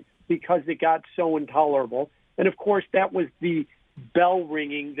retiring because it got so intolerable. And, of course, that was the bell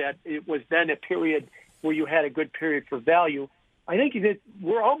ringing that it was then a period where you had a good period for value. I think that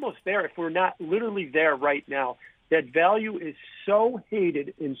we're almost there, if we're not literally there right now, that value is so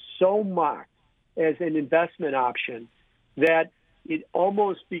hated and so mocked as an investment option that it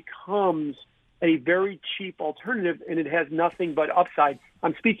almost becomes a very cheap alternative, and it has nothing but upside.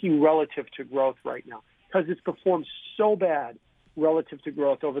 I'm speaking relative to growth right now because it's performed so bad relative to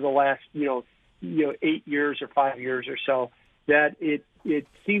growth over the last 8 years or 5 years or so that it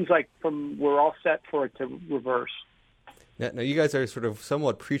seems like we're all set for it to reverse. Now, you guys are sort of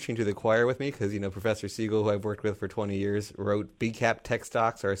somewhat preaching to the choir with me because, Professor Siegel, who I've worked with for 20 years, wrote Big Cap Tech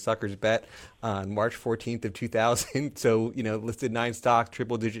Stocks are a sucker's bet on March 14th of 2000. So, listed 9 stocks,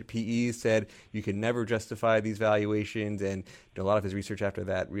 triple-digit PEs, said you can never justify these valuations. And a lot of his research after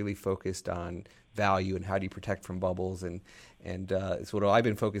that really focused on value and how do you protect from bubbles, and it's what I've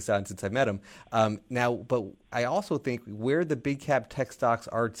been focused on since I met him. But I also think where the big cap tech stocks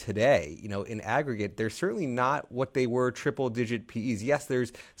are today, in aggregate, they're certainly not what they were triple-digit PEs. Yes,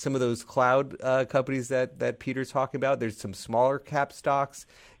 there's some of those cloud companies that Peter's talking about. There's some smaller cap stocks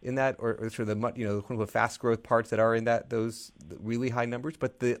in that, or sort of the fast growth parts that are in those really high numbers.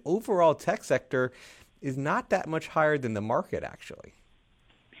 But the overall tech sector is not that much higher than the market, actually.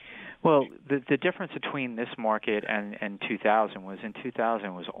 Well, the difference between this market and 2000 was in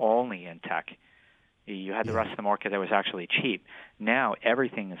 2000 was only in tech. You had the rest of the market that was actually cheap. Now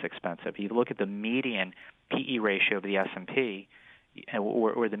everything is expensive. You look at the median PE ratio of the S&P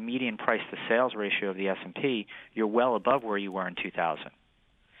or the median price to sales ratio of the S&P, you're well above where you were in 2000.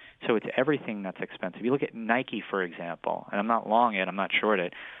 So it's everything that's expensive. You look at Nike, for example, and I'm not long it, I'm not short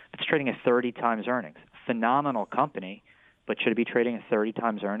it. It's trading at 30 times earnings. Phenomenal company. But should it be trading at 30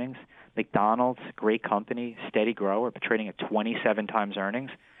 times earnings? McDonald's, great company, steady grower, but trading at 27 times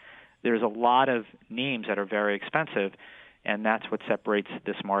earnings. There's a lot of names that are very expensive, and that's what separates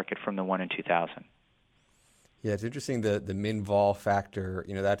this market from the one in 2000. Yeah, it's interesting, the min-vol factor,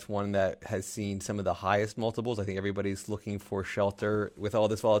 that's one that has seen some of the highest multiples. I think everybody's looking for shelter with all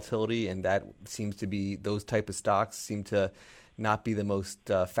this volatility, and that seems to be, those type of stocks seem to not be the most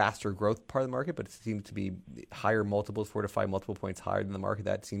faster growth part of the market, but it seems to be higher multiples, 4 to 5 multiple points higher than the market.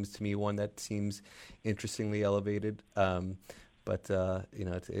 That seems to me one that seems interestingly elevated. But it's well,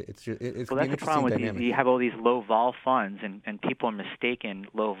 that's the problem with you have all these low vol funds, and people are mistaken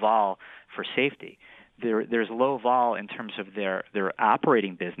low vol for safety. There's low vol in terms of their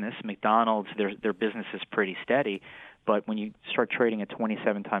operating business. McDonald's, their business is pretty steady, but when you start trading at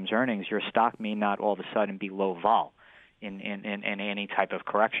 27 times earnings, your stock may not all of a sudden be low vol in any type of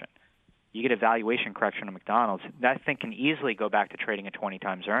correction. you get a valuation correction on McDonald's, that thing can easily go back to trading at 20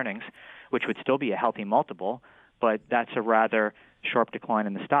 times earnings, which would still be a healthy multiple, but that's a rather sharp decline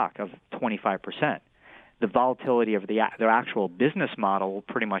in the stock of 25%. The volatility of their actual business model will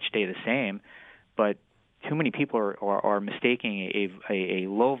pretty much stay the same, but too many people are mistaking a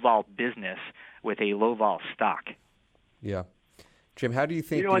low-vol business with a low-vol stock. Yeah. Jim, how do you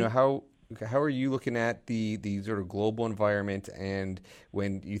think, how are you looking at the sort of global environment, and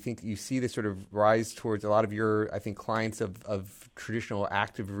when you think you see this sort of rise towards a lot of your, I think, clients of traditional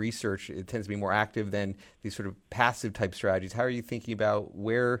active research, it tends to be more active than these sort of passive type strategies. How are you thinking about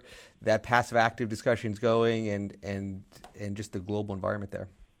where that passive active discussion is going and just the global environment there?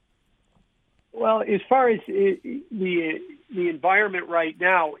 Well, as far as the environment right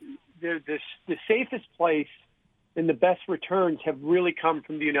now, the safest place and the best returns have really come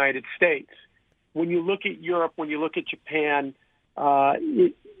from the United States. When you look at Europe, when you look at Japan,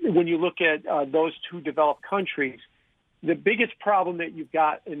 when you look at those two developed countries, the biggest problem that you've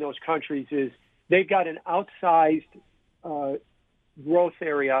got in those countries is they've got an outsized growth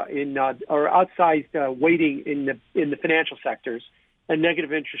area or outsized weighting in the financial sectors, and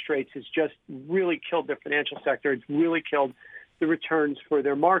negative interest rates has just really killed their financial sector. It's really killed the returns for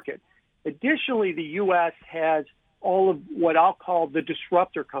their market. Additionally, the U.S. has all of what I'll call the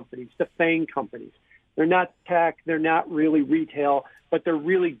disruptor companies, the FANG companies. They're not tech, they're not really retail, but they're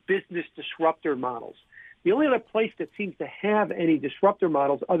really business disruptor models. The only other place that seems to have any disruptor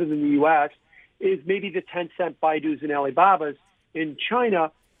models other than the U.S. is maybe the Tencent, Baidu's, and Alibabas in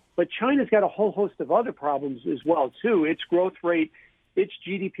China, but China's got a whole host of other problems as well, too. Its growth rate, its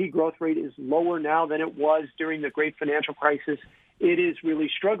GDP growth rate is lower now than it was during the great financial crisis. It is really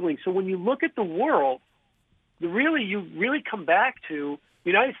struggling. So when you look at the world, you really come back to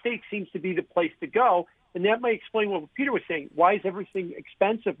the United States seems to be the place to go, and that might explain what Peter was saying. Why is everything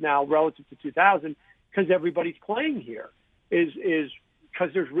expensive now relative to 2000? Because everybody's playing here. Is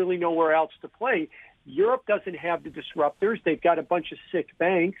because there's really nowhere else to play. Europe doesn't have the disruptors. They've got a bunch of sick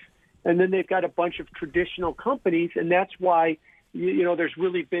banks, and then they've got a bunch of traditional companies, and that's why there's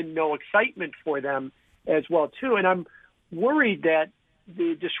really been no excitement for them as well, too. And I'm worried that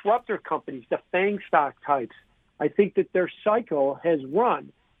the disruptor companies, the FANG stock types, I think that their cycle has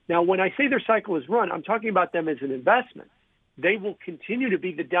run. Now, when I say their cycle has run, I'm talking about them as an investment. They will continue to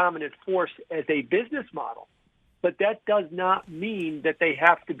be the dominant force as a business model, but that does not mean that they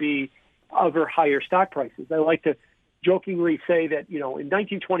have to be over higher stock prices. I like to jokingly say that, in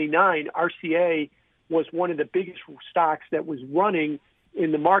 1929, RCA was one of the biggest stocks that was running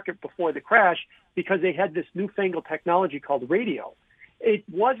in the market before the crash because they had this newfangled technology called radio. It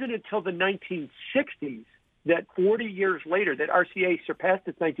wasn't until the 1960s that 40 years later that RCA surpassed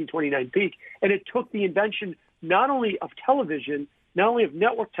its 1929 peak, and it took the invention not only of television, not only of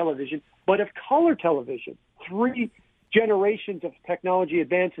network television, but of color television, 3 generations of technology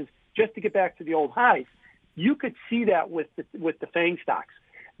advances just to get back to the old highs. You could see that with the FANG stocks,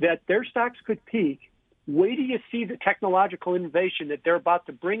 that their stocks could peak. Wait till you see the technological innovation that they're about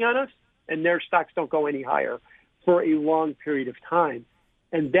to bring on us, and their stocks don't go any higher for a long period of time.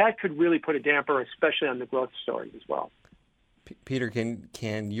 And that could really put a damper, especially on the growth story as well. Peter,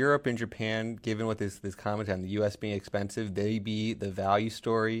 can Europe and Japan, given what this comment on the U.S. being expensive, they be the value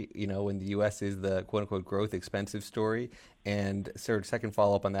story, when the U.S. is the quote-unquote growth expensive story? And second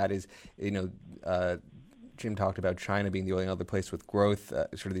follow-up on that is, Jim talked about China being the only other place with growth,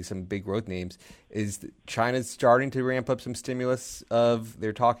 some big growth names. Is China starting to ramp up some stimulus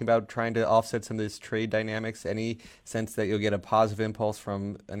they're talking about trying to offset some of this trade dynamics? Any sense that you'll get a positive impulse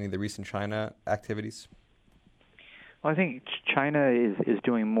from any of the recent China activities? Well, I think China is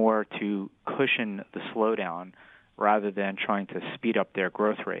doing more to cushion the slowdown rather than trying to speed up their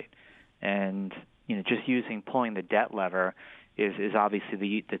growth rate. And, just pulling the debt lever is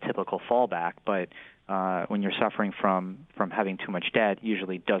obviously the typical fallback, but when you're suffering from having too much debt,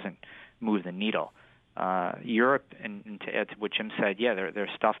 usually doesn't move the needle. Europe, and to add to what Jim said, they're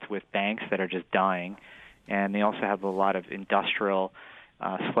stuffed with banks that are just dying, and they also have a lot of industrial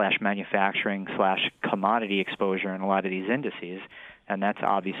 / manufacturing / commodity exposure in a lot of these indices, and that's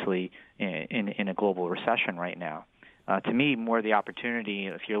obviously in a global recession right now. To me, more the opportunity,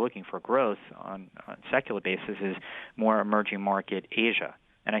 if you're looking for growth on a secular basis, is more emerging market Asia.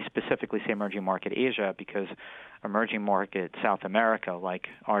 And I specifically say emerging market Asia because emerging market South America, like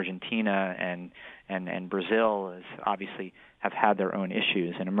Argentina and Brazil, is obviously have had their own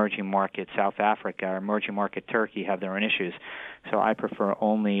issues. And emerging market South Africa, emerging market Turkey have their own issues. So I prefer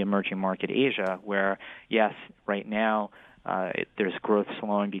only emerging market Asia, where, yes, right now there's growth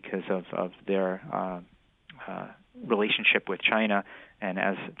slowing because of their relationship with China, and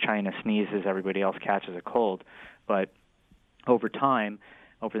as China sneezes, everybody else catches a cold. But over time,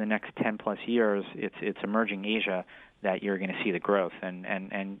 over the next 10 plus years, it's emerging Asia that you're going to see the growth.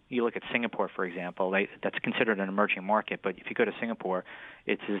 And you look at Singapore, for example, that's considered an emerging market, but if you go to Singapore,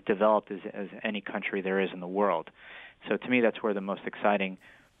 it's as developed as any country there is in the world. So to me, that's where the most exciting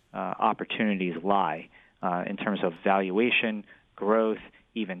opportunities lie in terms of valuation, growth,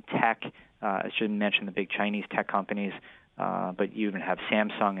 even tech. I should mention the big Chinese tech companies, but you even have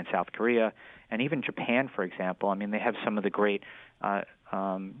Samsung in South Korea, and even Japan, for example. I mean, they have some of the great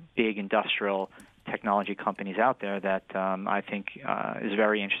big industrial technology companies out there that I think is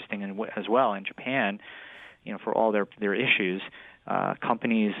very interesting as well. In Japan, for all their issues,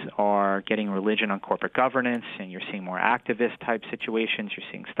 companies are getting religion on corporate governance, and you're seeing more activist-type situations. You're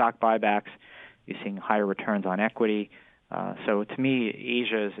seeing stock buybacks. You're seeing higher returns on equity. So to me,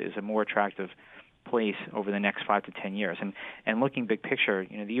 Asia is a more attractive place over the next 5 to 10 years. And looking big picture,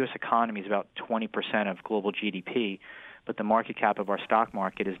 the U.S. economy is about 20% of global GDP, but the market cap of our stock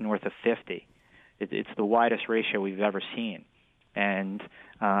market is north of 50. It's the widest ratio we've ever seen. And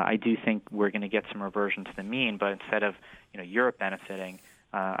I do think we're going to get some reversion to the mean, but instead of Europe benefiting,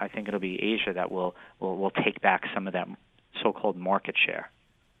 I think it'll be Asia that will take back some of that so-called market share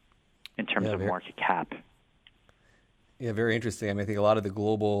in terms of market cap. Yeah, very interesting. I mean, I think a lot of the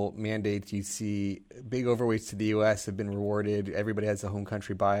global mandates you see, big overweights to the U.S. have been rewarded. Everybody has a home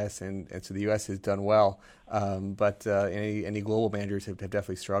country bias, and so the U.S. has done well. But any global managers have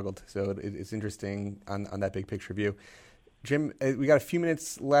definitely struggled. So it's interesting on that big picture view. Jim, we got a few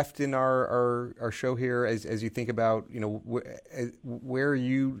minutes left in our show here. As you think about where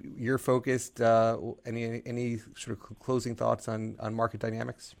you're focused, any sort of closing thoughts on market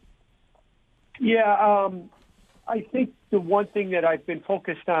dynamics? Yeah. I think the one thing that I've been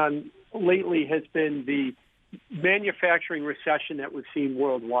focused on lately has been the manufacturing recession that we've seen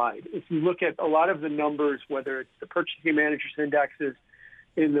worldwide. If you look at a lot of the numbers, whether it's the Purchasing Managers Indexes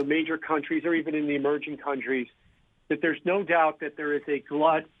in the major countries or even in the emerging countries, that there's no doubt that there is a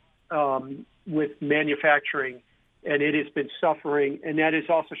glut with manufacturing, and it has been suffering, and that is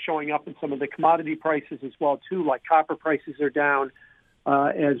also showing up in some of the commodity prices as well, too, like copper prices are down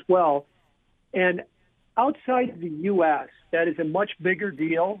as well. And outside of the U.S., that is a much bigger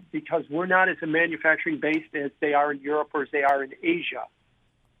deal because we're not as a manufacturing based as they are in Europe or as they are in Asia.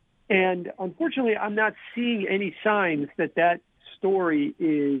 And unfortunately, I'm not seeing any signs that story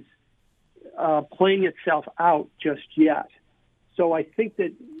is playing itself out just yet. So I think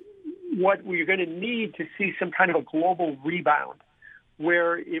that what we're going to need to see some kind of a global rebound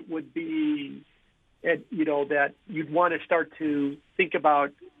where it would be, that you'd want to start to think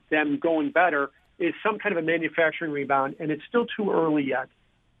about them going better is some kind of a manufacturing rebound, and it's still too early yet,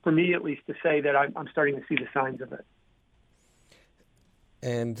 for me at least, to say that I'm starting to see the signs of it.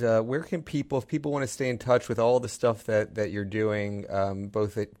 And where can people, if people want to stay in touch with all the stuff that you're doing,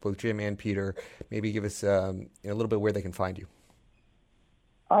 both Jim and Peter, maybe give us a little bit where they can find you?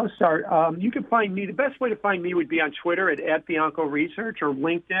 I'll start. You can find me. The best way to find me would be on Twitter at Bianco Research, or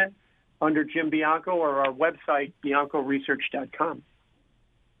LinkedIn under Jim Bianco, or our website, biancoresearch.com.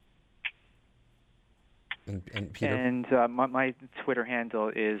 And Peter? And my Twitter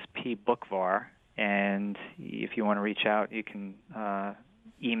handle is pbookvar, and if you want to reach out, you can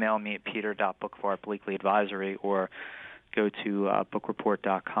email me at peter.bookvar@Blakely Advisory, or go to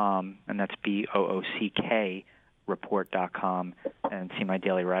bookreport.com, and that's BOOCK report.com, and see my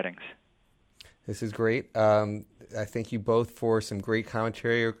daily writings. This is great. I thank you both for some great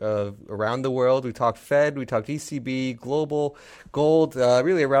commentary around the world. We talked Fed, we talked ECB, global, gold,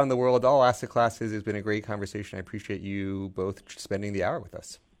 really around the world, all asset classes. It's been a great conversation. I appreciate you both spending the hour with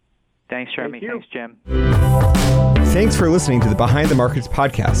us. Thanks, Jeremy. Thanks, Jim. Thanks for listening to the Behind the Markets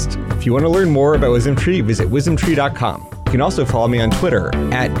podcast. If you want to learn more about WisdomTree, visit wisdomtree.com. You can also follow me on Twitter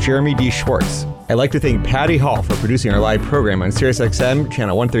at Jeremy D. Schwartz. I'd like to thank Patty Hall for producing our live program on SiriusXM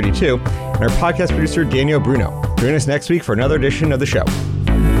channel 132, and our podcast producer, Daniel Bruno. Join us next week for another edition of the show.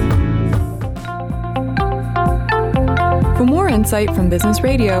 For more insight from Business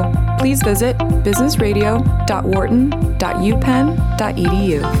Radio, please visit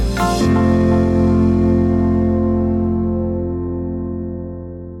businessradio.wharton.upenn.edu.